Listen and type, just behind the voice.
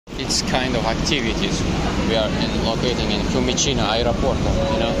It's kind of activities. We are locating in Fiumicino Aeroporto.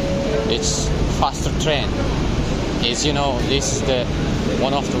 You know, it's faster train. Is this is the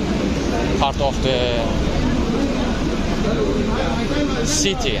one of the part of the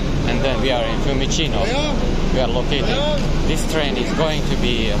city, and then we are in Fiumicino. We are located. This train is going to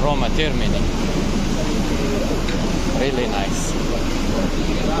be Roma Termini. Really nice.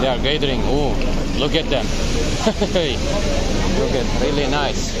 They are gathering. Oh, look at them. Look at, really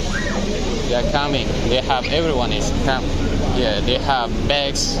nice. They are coming. They have, everyone is come. Yeah, they have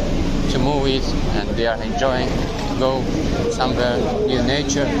bags to move with, and they are enjoying. Go somewhere new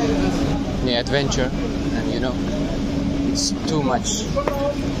nature, new adventure, and it's too much.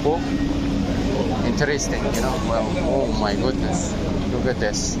 Oh, interesting. Well, oh my goodness, look at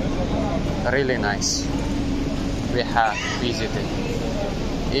this. Really nice. We have visited.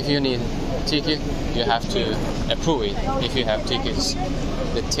 If you need ticket, you have to approve it. If you have tickets,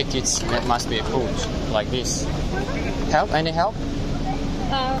 the tickets must be approved like this. Help? Any help?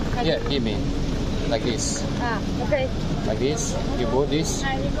 Yeah, give me. Like this. Okay. Like this. You go this.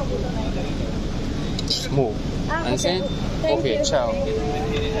 Move. Understand? Okay, ciao.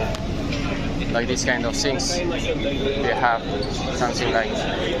 Like this kind of things. They have something like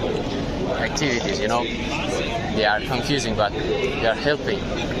activities, They are confusing, but they are helping.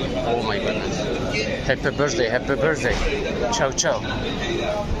 Oh my goodness. Happy birthday, happy birthday. Ciao, ciao.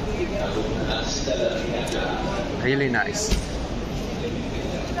 Really nice.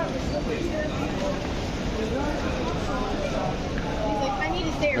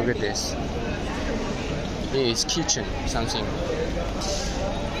 Look at this. Here is kitchen, something.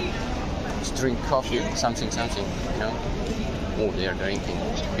 Let's drink coffee, something, Oh, they are drinking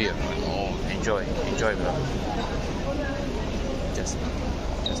beer. Oh, enjoy, bro. Just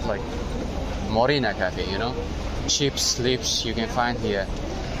like Morina Cafe, Cheap sleeps you can find here.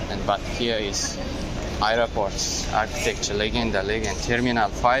 But here is airports, architecture, legend. Terminal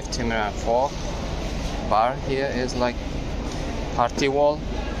 5, Terminal 4. Bar here is like party wall.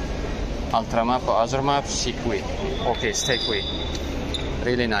 Ultramap, other map, Sikwi. Okay, Steakway.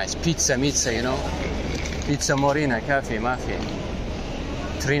 Really nice. Pizza, Pizza Morina Cafe, Mafia.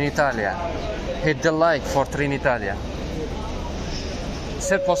 Trinitalia. Hit the like for Trinitalia.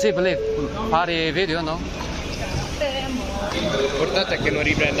 Se possibile, fare video, no? L'importante è che non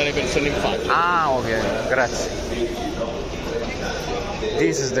riprenda le persone in faccia. Ah, ok, grazie.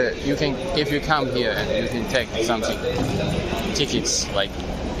 This is if you come here and you can take something, tickets, like,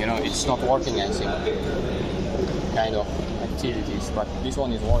 it's not working, I think, kind of activities, but this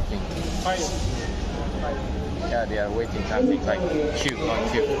one is working. Yeah, they are waiting something like queue,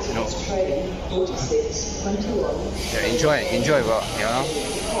 They're enjoy, bro,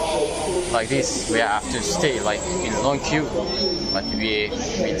 Like this, we have to stay like in a long queue, but we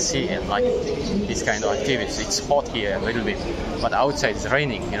see and like this kind of activities. It's hot here a little bit, but outside it's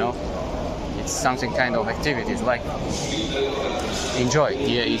raining, It's something kind of activities like enjoy.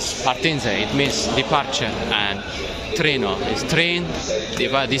 Here is partenza, it means departure, and treno is train,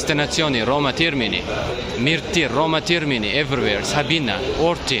 destinazione Roma Termini, Mirti, Roma Termini, everywhere, Sabina,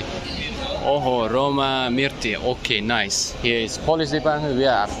 Orti, oh, Roma Mirti. Okay, nice. Here is police department. We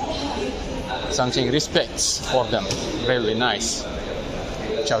have something respects for them. Really nice.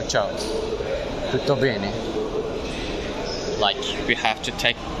 Ciao, ciao. Tutto bene? Like we have to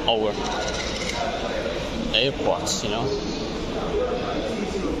take our airports,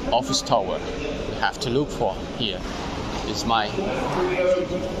 Office tower. We have to look for here. Is my 12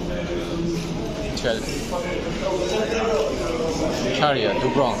 carrier,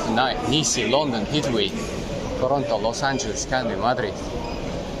 Dubrovnik, Nice, London, Heathrow, Toronto, Los Angeles, Canberra, Madrid.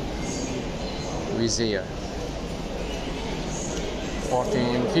 Wizz Air.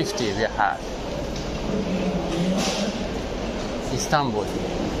 1450 we have. Istanbul.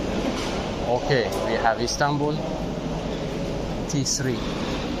 Okay, we have Istanbul. T3.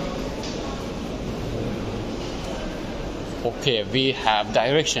 Okay, we have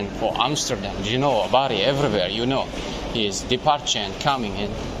direction for Amsterdam, Bari, everywhere, is departure and coming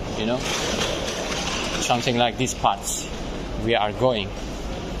in, something like these parts. We are going.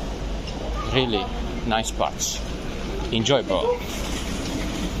 Really nice parts. Enjoy, bro.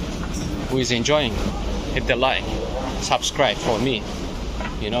 Who is enjoying? Hit the like, subscribe for me.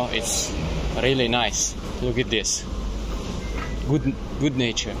 It's really nice. Look at this. Good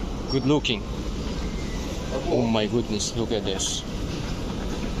nature, good looking. Oh my goodness, look at this.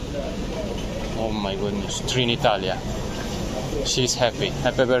 Oh my goodness, Trinitalia. She's happy.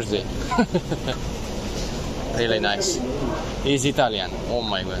 Happy birthday. Really nice. He's Italian. Oh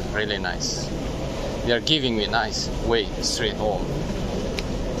my god, really nice. They are giving me nice way straight home.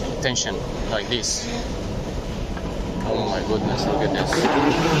 attention like this. Oh my goodness, look at this.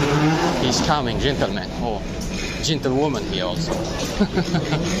 He's coming, gentlemen. Oh, gentlewoman here also.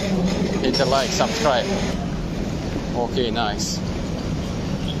 Hit the like, subscribe. Okay, nice.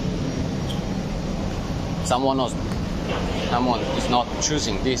 Someone is not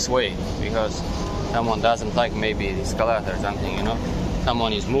choosing this way because someone doesn't like maybe escalator or something, you know.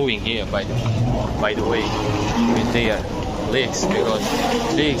 Someone is moving here by the way with their legs, because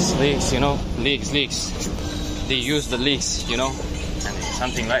legs, you know, legs. They use the legs, you know, and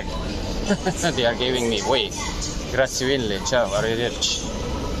something like they are giving me way. Grazie mille, ciao, arrivederci.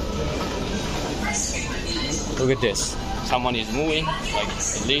 Look at this. Someone is moving like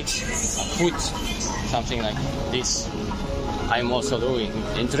legs, foot, something like this. I'm also doing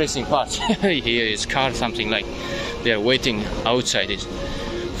interesting parts. Here is car, something like they are waiting outside. It's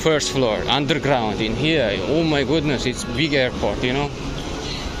first floor, underground in here. Oh my goodness, it's big airport, you know.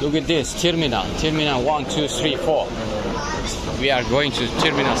 Look at this, terminal 1, 2, 3, 4. We are going to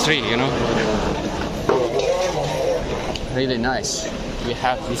terminal 3, you know. Really nice. We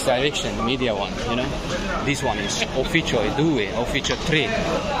have this direction, media one, you know. This one is Ufficio 2, Ufficio 3.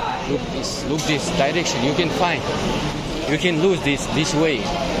 Look this direction. You can find. You can lose this way,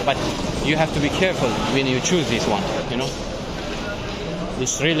 but you have to be careful when you choose this one, you know.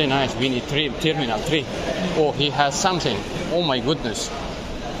 It's really nice. We need terminal 3. Oh, he has something. Oh my goodness.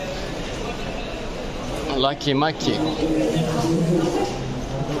 Lucky Maki.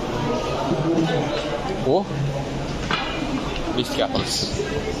 Oh, these couples.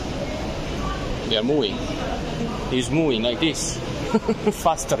 They are moving. He's moving like this.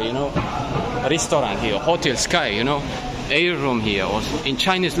 Faster, you know. Restaurant here, Hotel Sky, you know. Air room here. Also, in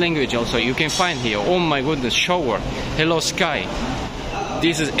Chinese language also you can find here. Oh my goodness, shower. Hello Sky.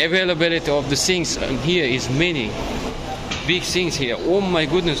 This is availability of the things, and here is many big things here. Oh my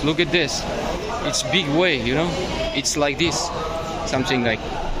goodness, look at this. It's big way, you know. It's like this, something like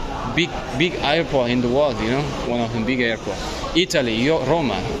big airport in the world, you know. One of the big airport. Italy,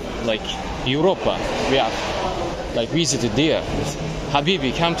 Roma, like Europa. We have like visited there.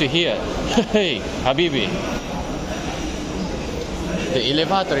 Habibi, come to here. Hey, Habibi. The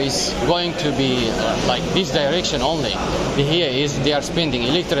elevator is going to be like this direction only. Here they are spending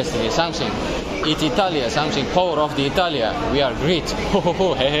electricity, something. It Italia, something. Power of the Italia. We are great. Ho ho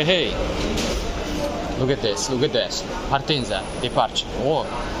ho, hey hey hey. Look at this, look at this. Partenza, departure. Oh,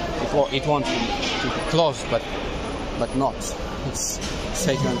 it wants to close, but not. It's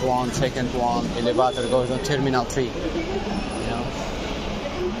second one. Elevator goes on terminal 3. You know,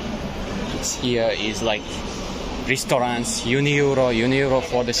 it's here is like restaurants, Unieuro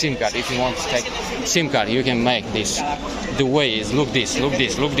for the SIM card. If you want to take SIM card, you can make this. The way is look this.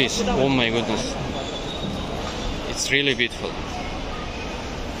 Oh my goodness, it's really beautiful.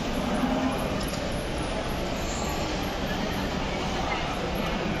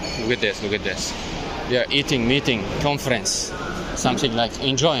 Look at this. They are eating, meeting, conference, something like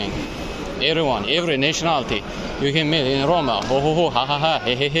enjoying. Everyone, every nationality, you can meet in Roma. Ho ho ho, ha ha ha,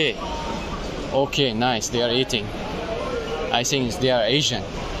 hey hey hey. Okay, nice. They are eating. I think they are Asian,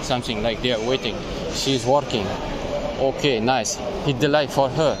 something like they are waiting. She's working. Okay, nice. Hit the like for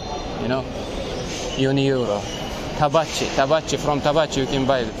her, you know. Unieuro. Tabacci. From Tabacci you can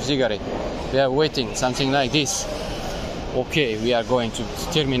buy cigarette. They are waiting, something like this. Okay, we are going to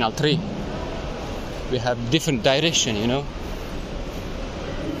terminal 3. We have different direction, you know.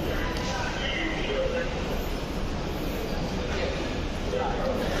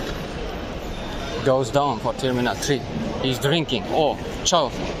 Goes down for terminal 3. He's drinking. Oh, ciao.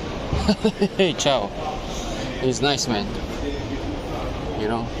 Hey, ciao. He's nice, man. You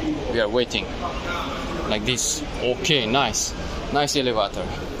know, we are waiting like this. Okay, nice elevator.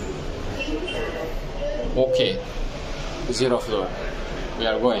 Okay. 0 floor. We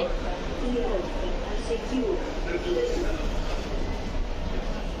are going.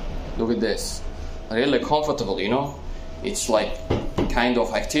 Look at this. Really comfortable, you know. It's like kind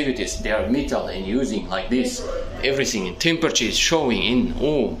of activities. They are metal and using like this. Everything. Temperature is showing in.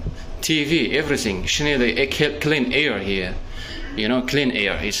 Oh, TV, everything. Schneider clean air here. You know, clean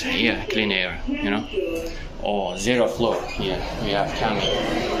air is here. Clean air. You know. Oh, 0 floor here. We are coming.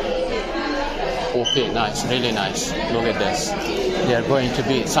 Okay, nice, really nice. Look at this. They are going to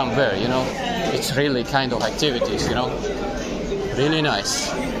be somewhere, you know. It's really kind of activities, you know. Really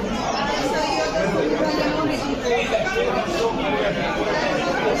nice.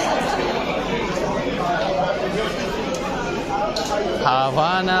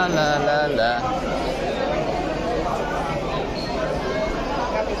 Havana, la la la.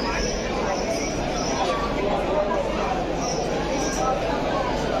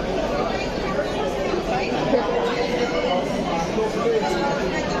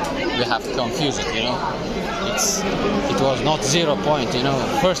 confused, you know. It was not 0 point, you know.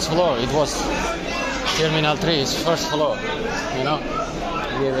 First floor, it was Terminal 3 is first floor, you know.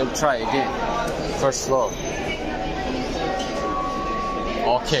 We will try again. First floor.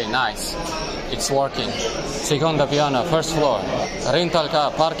 Okay, nice. It's working. Seconda piano, first floor. Rental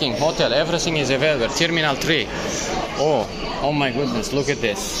car, parking, hotel, everything is available. Terminal 3. Oh my goodness, look at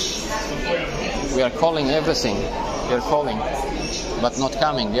this. We are calling everything. We are calling, but not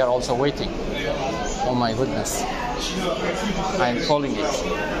coming. They are also waiting. Oh my goodness. I am calling it,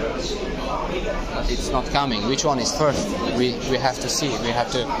 but it's not coming. Which one is first? We have to see. We have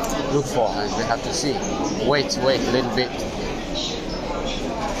to look for, and we have to see. Wait a little bit.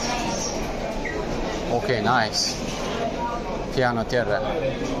 Okay, nice. Piano terra.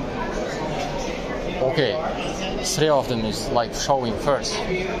 Okay, 3 of them is like showing first.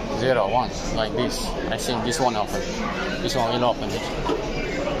 0, 1, like this. I think this one open. This one will open it.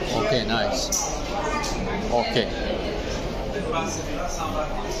 Okay, nice. Okay.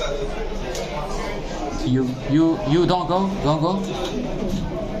 You don't go.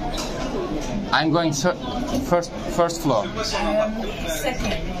 I'm going first floor.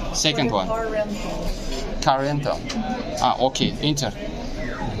 Second one. Car rental. Okay, enter.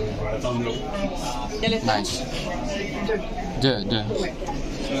 Nice. Deux.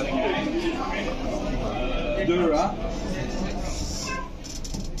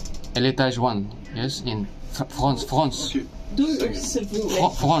 Et l'étage 1, yes, in France. France. France. No,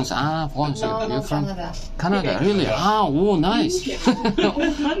 You're from Canada. Really? Oh, nice.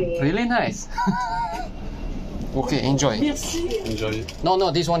 Really nice. Okay, enjoy. Enjoy.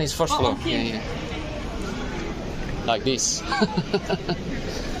 No, this one is first floor. Yeah. Like this.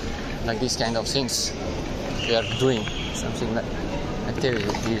 Like this kind of things. We are doing something like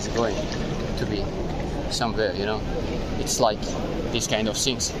activity is going to be somewhere, you know. It's like this kind of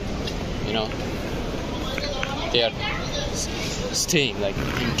things, you know. They are staying like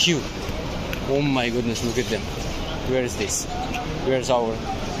in queue. Oh my goodness, look at them. Where is this? Where's our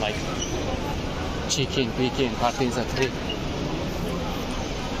like chicken, peking, partenza 3?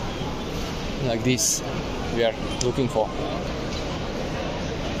 Like this we are looking for.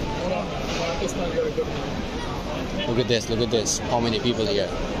 Look at this. How many people here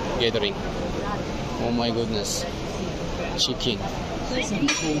gathering? Oh my goodness. Chicken.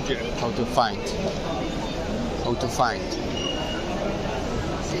 How to find.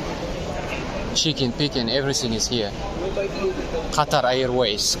 Chicken, peking, everything is here. Qatar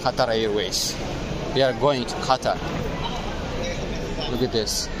Airways. We are going to Qatar. Look at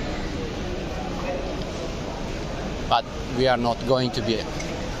this. But we are not going to be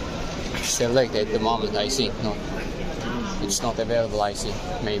selected at the moment, I think. No, it's not available, I think.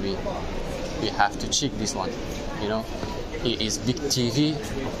 Maybe we have to check this one, you know. It is big TV.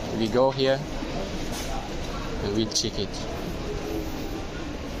 We go here and we'll check it.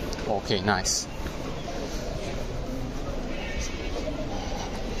 Okay, nice.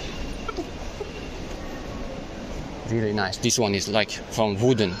 Really nice. This one is like from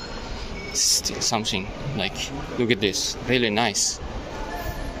wooden something, like, look at this, really nice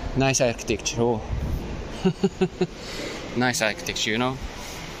architecture. Nice architecture, you know.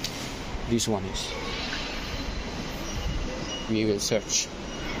 This one is, we will search.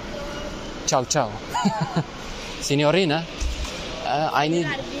 Ciao signorina, I need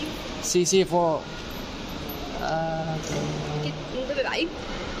sì for Dove vai?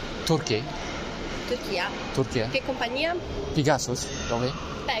 Turkey. Turchia. Che compagnia? Pegasus, dove?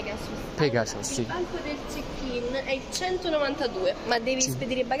 Pegasus, sì. Il banco del check-in è il 192, ma devi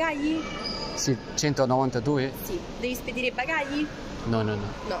spedire i bagagli? Sì, 192? Sì. Devi spedire i bagagli? No. No.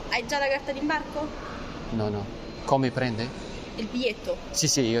 Hai già la carta d'imbarco? No. Come prende? Il biglietto? Sì,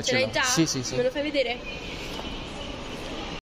 io ce l'ho. Ce l'hai già? Sì. Me lo fai vedere?